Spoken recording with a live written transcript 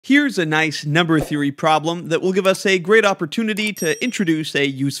Here's a nice number theory problem that will give us a great opportunity to introduce a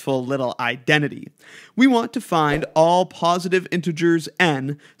useful little identity. We want to find all positive integers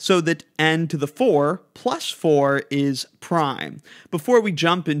n so that n to the 4 plus 4 is prime. Before we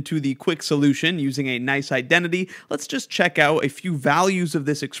jump into the quick solution using a nice identity, let's just check out a few values of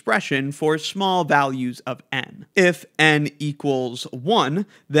this expression for small values of n. If n equals 1,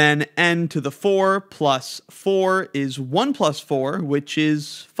 then n to the 4 plus 4 is 1 plus 4, which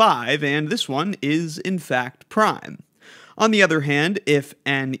is 5, and this one is in fact prime. On the other hand, if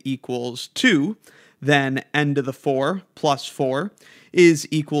n equals 2, then n to the 4 plus 4 is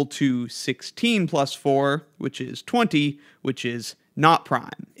equal to 16 plus 4, which is 20, which is not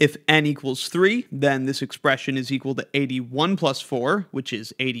prime. If n equals 3, then this expression is equal to 81 plus 4, which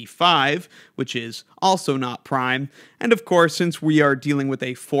is 85, which is also not prime. And of course, since we are dealing with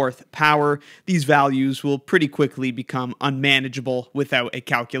a fourth power, these values will pretty quickly become unmanageable without a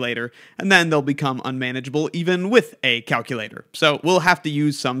calculator, and then they'll become unmanageable even with a calculator. So we'll have to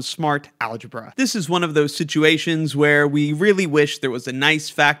use some smart algebra. This is one of those situations where we really wish there was a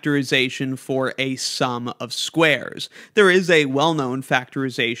nice factorization for a sum of squares. There is a well-known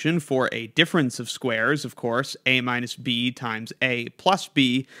factorization for a difference of squares, of course, a minus b times a plus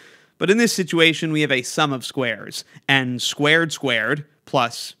b, but in this situation we have a sum of squares, n squared squared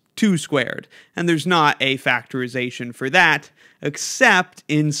plus 2 squared, and there's not a factorization for that, except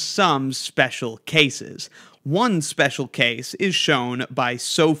in some special cases. One special case is shown by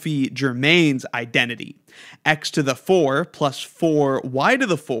Sophie Germain's identity. X to the 4 plus 4y to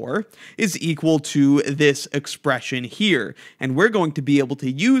the 4 is equal to this expression here, and we're going to be able to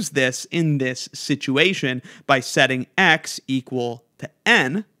use this in this situation by setting x equal to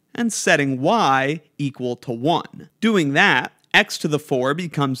n and setting y equal to 1. Doing that, x to the 4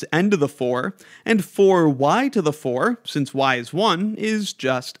 becomes n to the 4, and 4y to the 4, since y is 1, is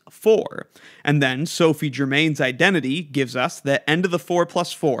just 4. And then Sophie Germain's identity gives us that n to the 4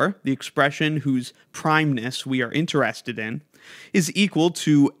 plus 4, the expression whose primeness we are interested in, is equal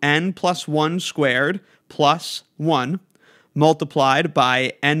to n plus 1 squared plus 1 multiplied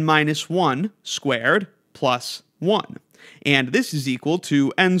by n minus 1 squared plus 1. And this is equal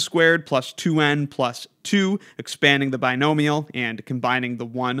to n squared plus 2n plus 2, expanding the binomial and combining the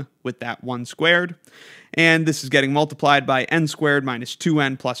 1 with that 1 squared. And this is getting multiplied by n squared minus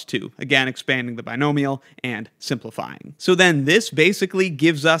 2n plus 2, again expanding the binomial and simplifying. So then this basically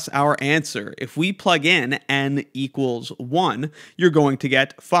gives us our answer. If we plug in n equals 1, you're going to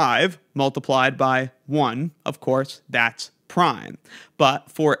get 5 multiplied by 1. Of course, that's prime. But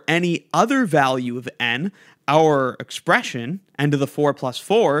for any other value of n, our expression, n to the 4 plus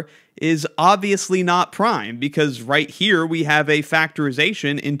 4, is obviously not prime, because right here we have a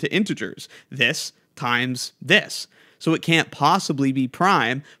factorization into integers, this times this. So it can't possibly be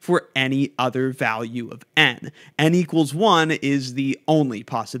prime for any other value of n. N equals 1 is the only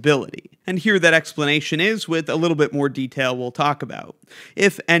possibility. And here that explanation is with a little bit more detail we'll talk about.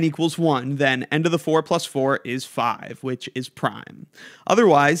 If n equals 1, then n to the 4 plus 4 is 5, which is prime.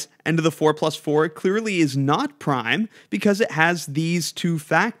 Otherwise, n to the 4 plus 4 clearly is not prime because it has these two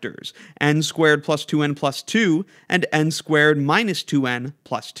factors, n squared plus 2n plus 2 and n squared minus 2n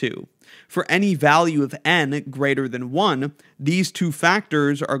plus 2. For any value of n greater than 1, these two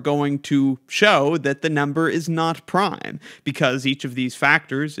factors are going to show that the number is not prime, because each of these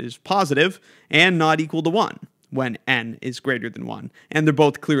factors is positive and not equal to 1 when n is greater than 1. And they're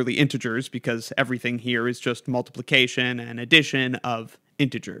both clearly integers, because everything here is just multiplication and addition of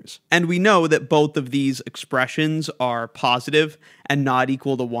integers. And we know that both of these expressions are positive and not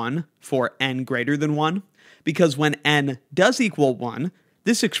equal to 1 for n greater than 1, because when n does equal 1,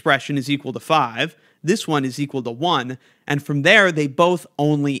 this expression is equal to 5, this one is equal to 1, and from there they both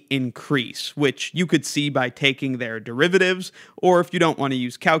only increase, which you could see by taking their derivatives, or if you don't want to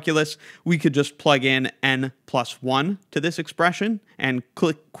use calculus, we could just plug in n plus 1 to this expression and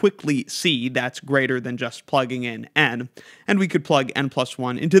quickly see that's greater than just plugging in n, and we could plug n plus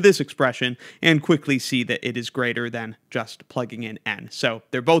 1 into this expression and quickly see that it is greater than just plugging in n. So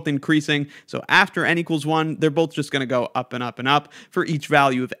they're both increasing, so after n equals 1, they're both just going to go up and up and up for each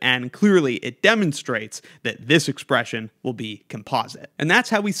value of n. Clearly, it demonstrates that this expression will be composite. And that's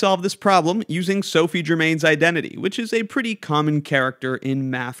how we solve this problem using Sophie Germain's identity, which is a pretty common character in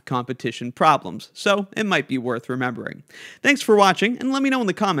math competition problems, so it might be worth remembering. Thanks for watching, and let me know in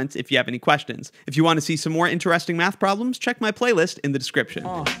the comments if you have any questions. If you want to see some more interesting math problems, check my playlist in the description.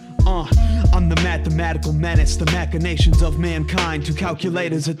 I'm the mathematical menace, the machinations of mankind. Two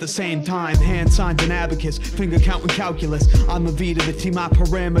calculators at the same time, hand signs and abacus, finger count and calculus. I'm a V to the T, my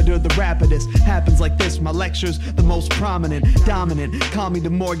parameter the rapidest. Happens like this, my lecture's the most prominent, dominant. Call me De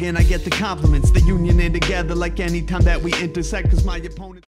Morgan, I get the compliments. The union in together like any time that we intersect, cause my opponent